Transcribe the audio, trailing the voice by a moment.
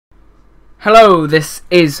Hello, this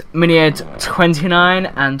is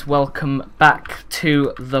miniedd29 and welcome back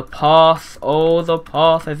to the path. Oh, the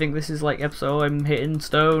path. I think this is like episode, I'm hitting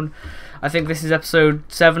stone. I think this is episode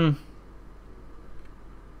 7.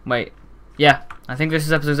 Wait, yeah, I think this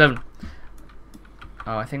is episode 7.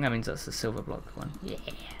 Oh, I think that means that's the silver block one. Yeah,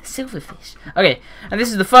 silverfish. Okay, and this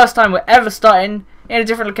is the first time we're ever starting in a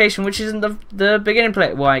different location, which isn't the beginning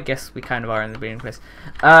place. Well, I guess we kind of are in the beginning place.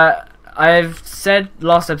 I've said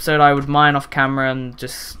last episode I would mine off camera and I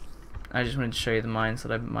just wanted to show you the mines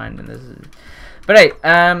that I've mined in this. But hey,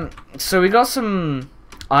 so we got some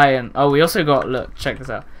iron. Oh, we also got, look, check this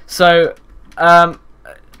out. So,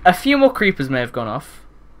 a few more creepers may have gone off,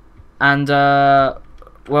 and well,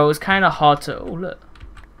 it was kind of hard to. Oh, look,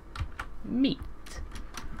 meat.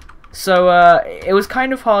 So it was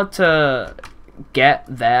kind of hard to get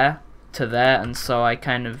there to there, and so I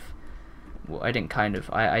kind of. Well, I didn't kind of.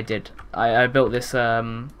 I did. I built this. I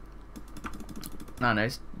don't know.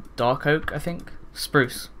 It's dark oak, I think.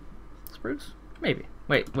 Spruce. Spruce? Maybe.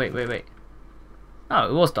 Wait. Oh,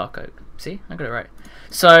 it was dark oak. See, I got it right.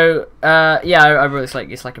 So, yeah, I wrote this like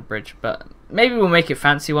it's like a bridge, but maybe we'll make it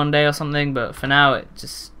fancy one day or something. But for now, it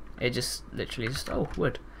just literally just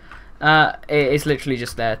wood. It's literally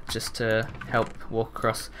just there just to help walk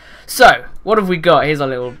across. So, what have we got? Here's our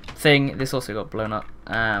little thing. This also got blown up.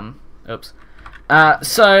 Oops.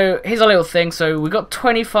 So here's our little thing. So we got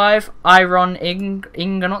 25 iron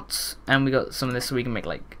ingots, and we got some of this so we can make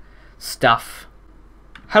like stuff.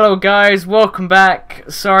 Hello guys, welcome back.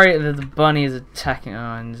 Sorry that the bunny is attacking.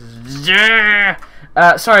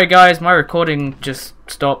 Sorry guys, my recording just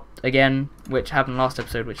stopped again, which happened last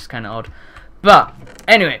episode, which is kind of odd. But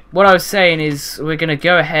anyway, what I was saying is we're gonna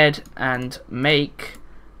go ahead and make.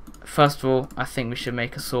 First of all, I think we should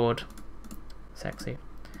make a sword. Sexy.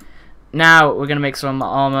 Now we're going to make some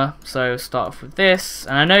armor, so start off with this.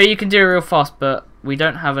 And I know you can do it real fast, but we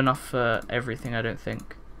don't have enough for everything, I don't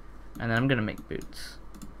think. And then I'm going to make boots.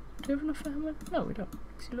 Do we have enough for helmet? No, we don't.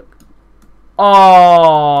 See, look.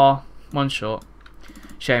 Oh, one short.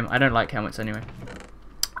 Shame, I don't like helmets anyway.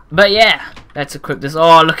 But yeah, let's equip this.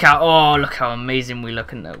 Oh, look how amazing we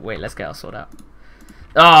look. Wait, let's get our sword out.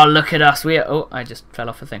 Oh, look at us. Oh, I just fell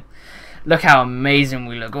off a thing. Look how amazing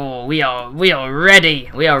we look. Oh, we are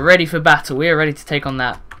ready. We are ready for battle. We are ready to take on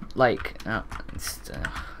that. Like,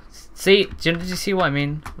 see, did you see what I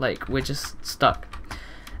mean? Like, we're just stuck.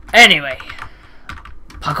 Anyway,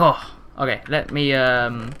 parkour. Okay, let me. I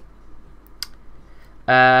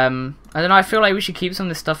don't know. I feel like we should keep some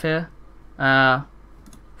of this stuff here. In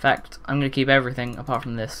fact, I'm gonna keep everything apart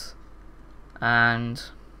from this. And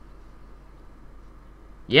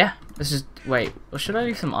yeah, let's just wait. Or should I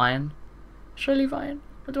leave some iron? Should I leave iron?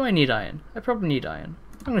 Or do I need iron? I probably need iron.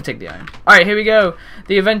 I'm gonna take the iron. Alright, here we go.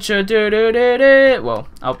 The adventure. Well,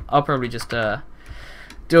 I'll probably just do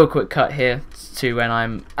a quick cut here to when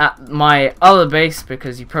I'm at my other base,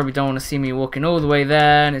 because you probably don't want to see me walking all the way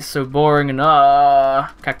there and it's so boring and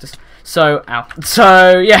cactus. So ow.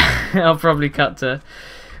 So yeah, I'll probably cut to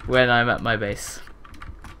when I'm at my base.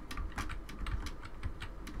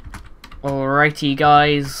 Alrighty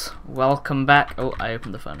guys, welcome back. Oh, I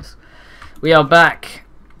opened the furnace. We are back.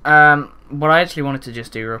 What I actually wanted to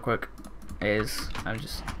just do real quick is I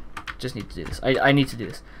just need to do this. I need to do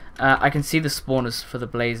this. I can see the spawners for the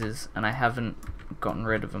blazes and I haven't gotten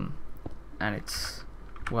rid of them, and it's,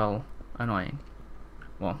 well, annoying.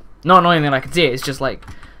 Well, not annoying that I can see it, it's just like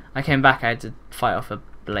I came back, I had to fight off a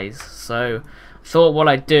blaze. So I thought what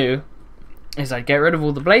I'd do is I'd get rid of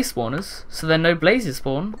all the blaze spawners so then no blazes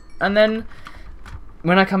spawn, and then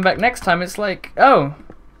when I come back next time it's like, oh,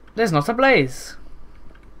 there's not a blaze.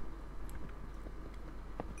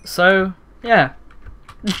 So, yeah.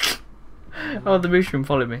 Oh, the mushroom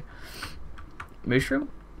followed me. Mushroom?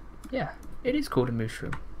 Yeah, it is called a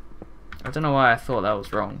mushroom. I don't know why I thought that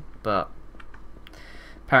was wrong, but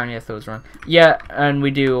apparently I thought it was wrong. Yeah, and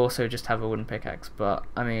we do also just have a wooden pickaxe, but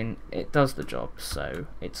I mean, it does the job, so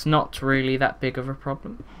it's not really that big of a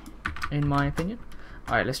problem, in my opinion.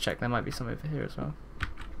 Alright, let's check. There might be some over here as well.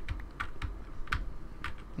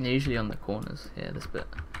 They're usually on the corners here, this bit.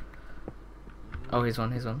 Oh, here's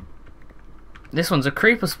one, here's one. This one's a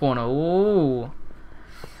creeper spawner. Ooh.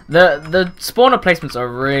 The spawner placements are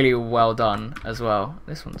really well done as well.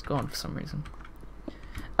 This one's gone for some reason.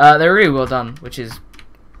 They're really well done, which is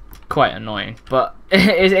quite annoying, but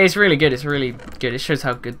it's really good. It's really good. It shows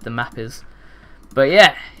how good the map is. But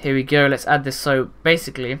yeah, here we go. Let's add this. So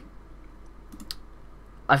basically,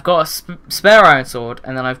 I've got a spare iron sword,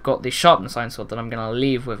 and then I've got the sharpness iron sword that I'm gonna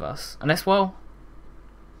leave with us. Unless, well,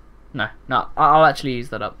 no, I'll actually use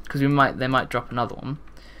that up because they might drop another one.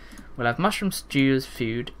 We'll have mushroom stew as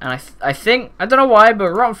food, and I think, I don't know why, but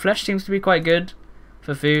rotten flesh seems to be quite good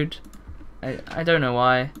for food. I don't know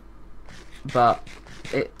why, but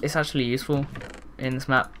it's actually useful in this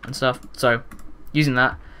map and stuff. So using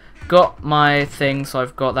that, got my thing. So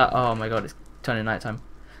I've got that. Oh my god, it's turning nighttime.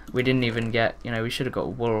 We didn't even get, you know, we should have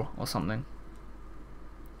got wool or something.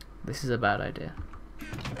 This is a bad idea.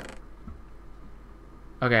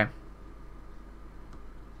 Okay.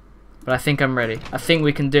 But I think I'm ready. I think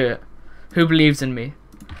we can do it. Who believes in me?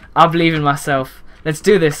 I believe in myself. Let's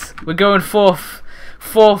do this. We're going forth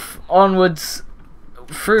onwards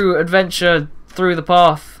through adventure, through the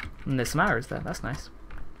path. And there's some arrows there. That's nice.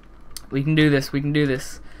 We can do this. We can do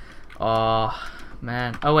this. Oh,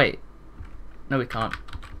 man. Oh, wait. No, we can't.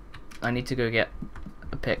 I need to go get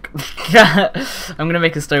a pick. I'm going to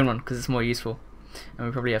make a stone one because it's more useful. And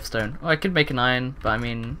we probably have stone. Oh, I could make an iron, but I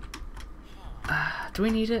mean... do we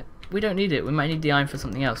need it? We don't need it. We might need the iron for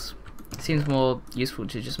something else. It seems more useful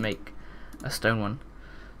to just make a stone one.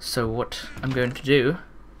 So what I'm going to do...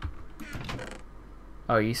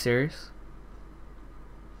 Oh, are you serious?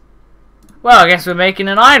 Well, I guess we're making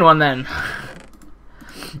an iron one then.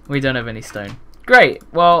 We don't have any stone. Great.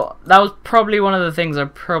 Well, that was probably one of the things I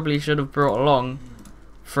probably should have brought along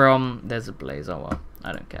from... There's a blaze. Oh well,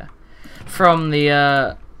 I don't care. From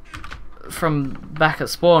the from back at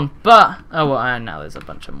spawn, but oh well, and now there's a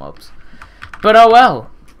bunch of mobs. But oh well,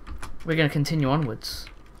 we're gonna continue onwards.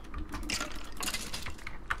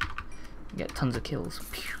 Get tons of kills.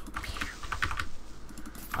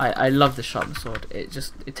 I love the sharpened sword.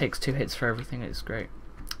 It takes 2 hits for everything. It's great.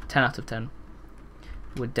 10 out of 10.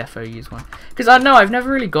 Would defo use one. Because I know I've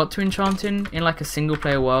never really got to enchanting in like a single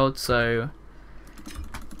player world, so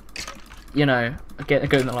you know, I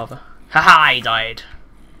go in the lava. Haha, I died.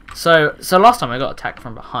 So last time I got attacked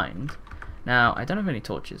from behind. Now I don't have any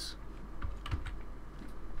torches.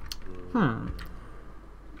 Oh,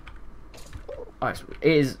 it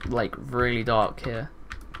is like really dark here.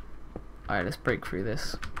 Alright, let's break through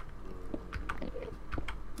this.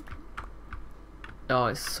 Oh,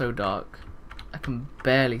 it's so dark. I can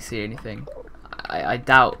barely see anything. I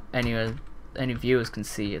doubt any viewers can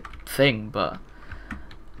see a thing, but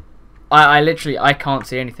I literally can't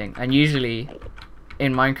see anything. And usually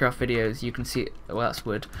in Minecraft videos you can see. Well, that's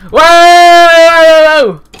wood.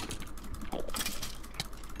 Whoa!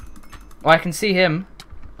 Oh, I can see him.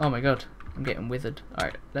 Oh my god, I'm getting withered. All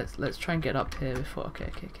right, let's try and get up here before. Okay.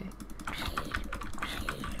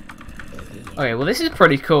 Okay, well this is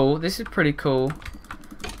pretty cool. This is pretty cool.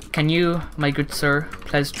 Can you, my good sir,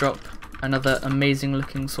 please drop another amazing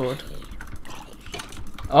looking sword?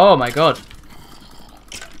 Oh my god.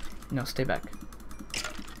 No, stay back.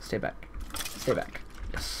 Stay back. Stay back.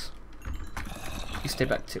 Yes. You stay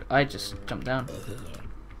back too. I just jumped down.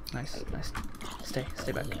 Nice. Stay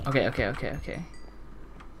back. Okay.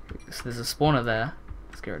 So there's a spawner there.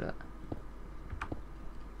 Let's get rid of that.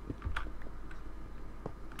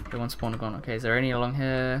 Okay, one spawner gone. Okay, is there any along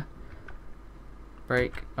here?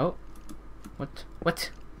 Break. Oh.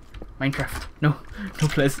 What? Minecraft. No,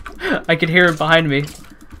 please. I could hear him behind me.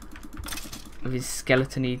 With his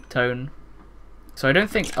skeleton-y tone. So I don't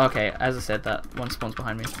think... Okay, as I said, that one spawns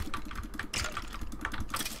behind me.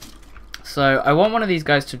 So I want one of these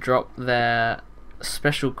guys to drop their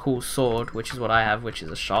special cool sword, which is what I have, which is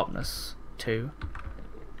a sharpness 2.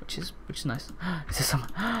 Which is nice. Is there some...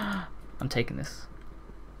 I'm taking this.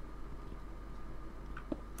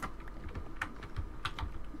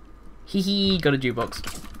 Hee, got a jukebox.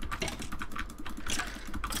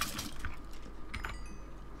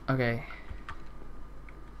 Okay.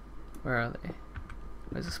 Where are they?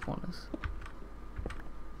 Where's the spawners?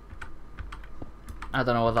 I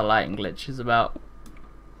don't know what the lighting glitch is about.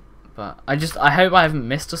 But I hope I haven't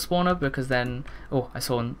missed a spawner, because then... Oh, I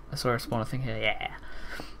saw a spawner thing here. Yeah.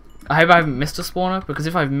 I hope I haven't missed a spawner, because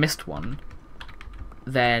if I've missed one,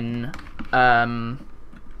 then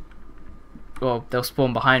well, they'll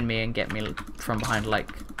spawn behind me and get me from behind like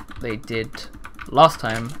they did last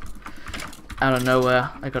time. Out of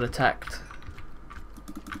nowhere, I got attacked.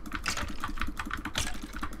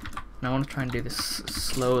 And I want to try and do this as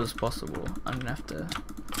slow as possible. I'm gonna have to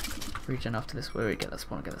regen after this. Wait, get that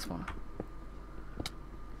spawner, get that spawner.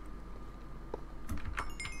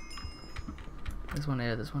 There's one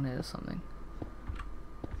here, there's something.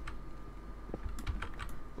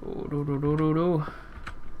 Oh,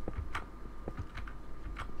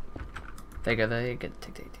 There you go,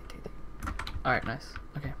 take. Alright, nice.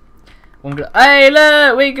 Okay. Well, hey,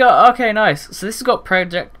 look, we got... Okay, nice. So this has got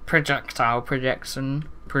projectile projection.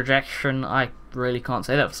 I really can't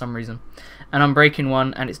say that for some reason. And I'm breaking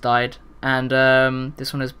one, and it's died. And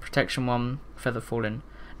this one has protection 1, feather falling.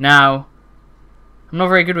 Now, I'm not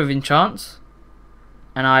very good with enchants,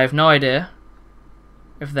 and I have no idea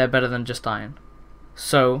if they're better than just iron.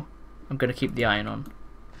 So, I'm going to keep the iron on.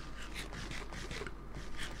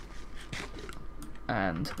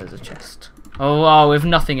 And there's a chest. Oh, wow, with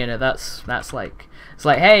nothing in it. That's like, it's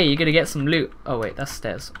like, hey, you're gonna get some loot. Oh wait, that's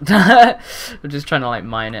stairs. I'm just trying to like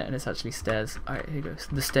mine it, and it's actually stairs. Alright, here goes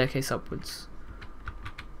the staircase upwards.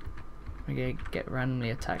 Are we gonna get randomly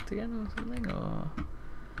attacked again or something, or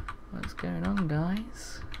what's going on,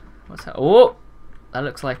 guys? What's that? Oh, that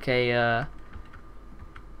looks like a.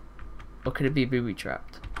 Or could it be booby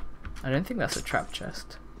trapped? I don't think that's a trap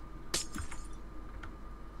chest. Is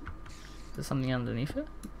there something underneath it?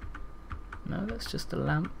 No, that's just a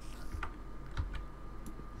lamp.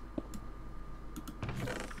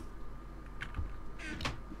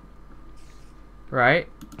 Right.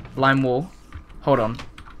 Lime wool. Hold on.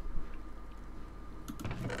 I'm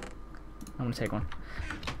gonna take one.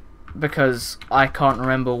 Because I can't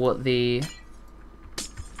remember what the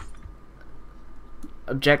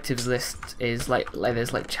objectives list is. Like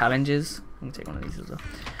there's like challenges. I'm gonna take one of these as well.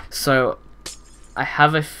 So I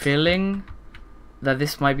have a feeling that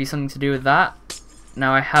this might be something to do with that.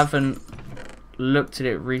 Now I haven't looked at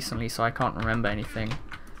it recently, so I can't remember anything.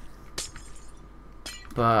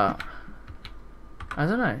 But I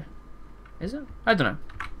don't know. Is it? I don't know.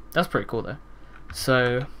 That's pretty cool though.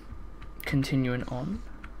 So continuing on.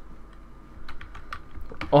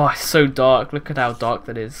 Oh, it's so dark. Look at how dark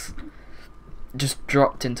that is. Just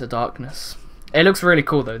dropped into darkness. It looks really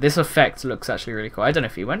cool though. This effect looks actually really cool. I don't know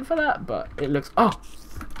if he went for that, but it looks. Oh!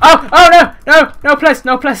 Oh! Oh no! No! No place!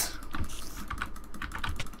 No place!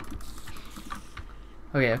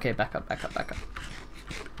 Okay, okay, back up, back up, back up.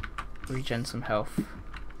 Regen some health.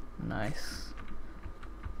 Nice.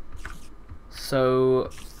 So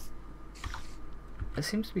there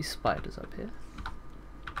seems to be spiders up here.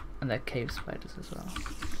 And they're cave spiders as well.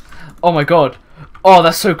 Oh my god! Oh,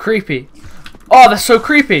 that's so creepy! Oh, that's so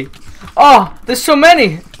creepy! Oh, there's so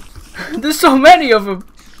many! There's so many of them!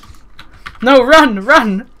 No, run!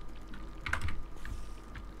 Run!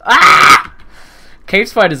 Ah! Cave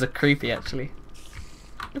spiders are creepy, actually.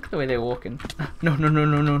 Look at the way they're walking. No, no, no,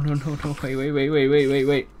 no, no, no, no, no. Wait, wait, wait, wait, wait, wait,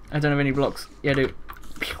 wait. I don't have any blocks. Yeah, I do.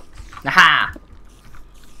 Aha!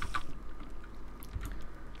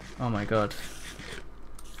 Oh my god.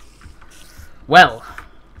 Well.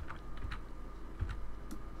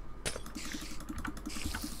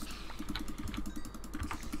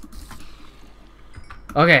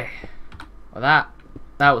 Okay. Well,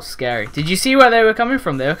 that was scary. Did you see where they were coming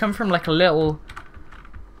from? They were coming from like a little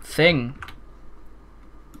thing.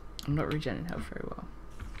 I'm not regenerating health very well.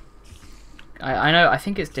 I know. I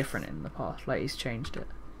think it's different in the past. Like he's changed it.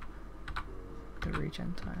 The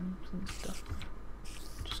regen times and stuff.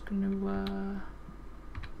 Just gonna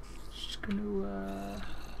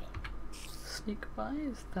sneak by.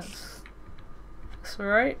 That's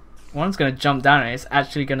alright. One's gonna jump down and it's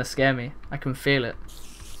actually gonna scare me. I can feel it.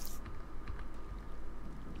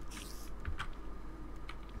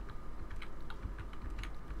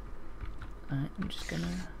 Alright, I'm just gonna.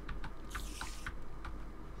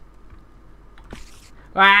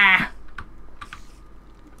 Ah!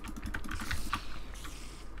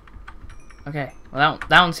 Okay, well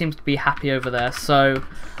that one seems to be happy over there, so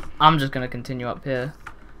I'm just gonna continue up here.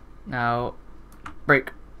 Now,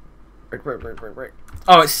 break. Break, break, break, break, break.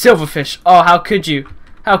 Oh, it's silverfish. Oh, how could you?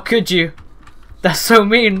 How could you? That's so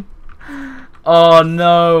mean. Oh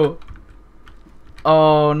no.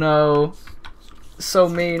 Oh no. So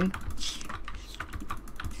mean.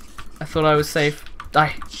 I thought I was safe.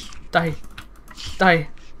 Die. Die. Die.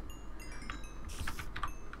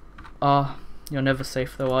 Oh, you're never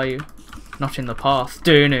safe though, are you? Not in the past.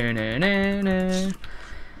 I don't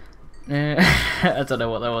know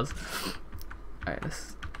what that was. Alright,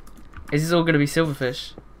 is this all gonna be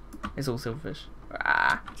silverfish? It's all silverfish.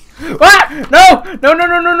 Ah! Ah! No! No! No!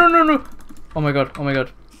 No! No! No! No! No! Oh my god! Oh my god!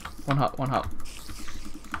 One heart! One heart!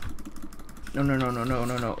 No! No! No! No! No!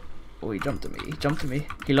 No! No! Oh, he jumped at me! He jumped at me!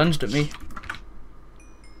 He lunged at me!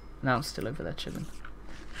 Now I'm still over there chilling.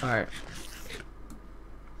 Alright.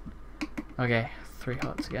 Okay, 3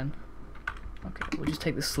 hearts again. Okay, we'll just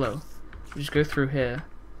take this slow. We'll just go through here.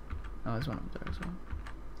 Oh, there's one up there as well.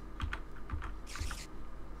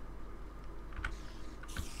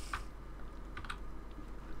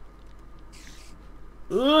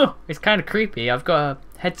 Ugh, it's kind of creepy. I've got a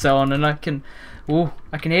headset on and I can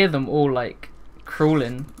hear them all like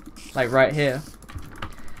crawling, like right here.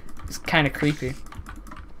 It's kind of creepy.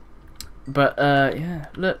 But yeah,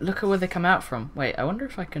 look at where they come out from. Wait, I wonder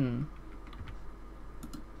if I can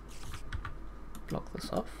block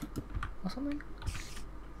this off or something.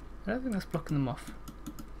 I don't think that's blocking them off.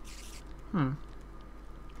 Hmm.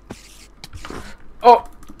 Oh!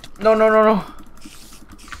 No, no, no, no!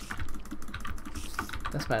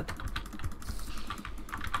 That's bad.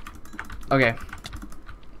 Okay.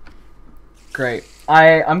 Great.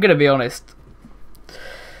 I'm gonna be honest.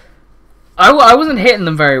 I wasn't hitting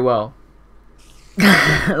them very well.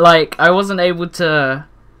 Like, I wasn't able to...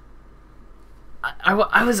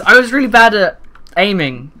 I was really bad at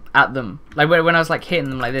aiming at them. Like, when I was, like, hitting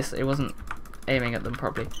them like this, it wasn't aiming at them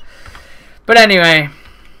properly. But anyway,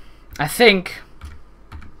 I think...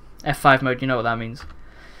 F5 mode, you know what that means.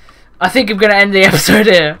 I think I'm going to end the episode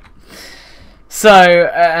here. So,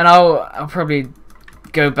 and I'll probably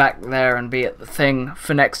go back there and be at the thing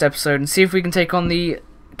for next episode and see if we can take on the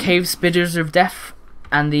Cave Spitters of Death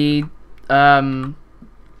and the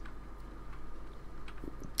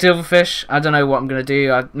Silverfish. I don't know what I'm going to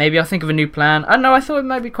do. Maybe I'll think of a new plan. I don't know, I thought it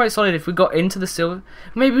might be quite solid if we got into the silver.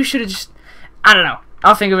 Maybe we should have just... I don't know.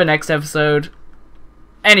 I'll think of it next episode.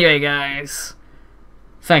 Anyway, guys.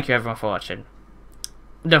 Thank you everyone for watching.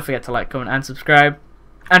 Don't forget to like, comment and subscribe.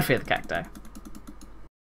 And fear the cacti.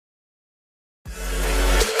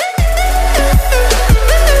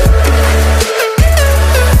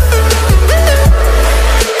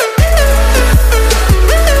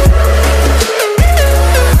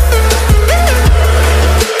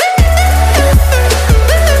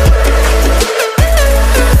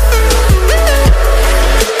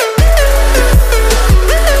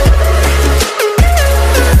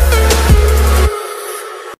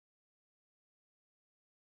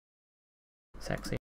 Sexy.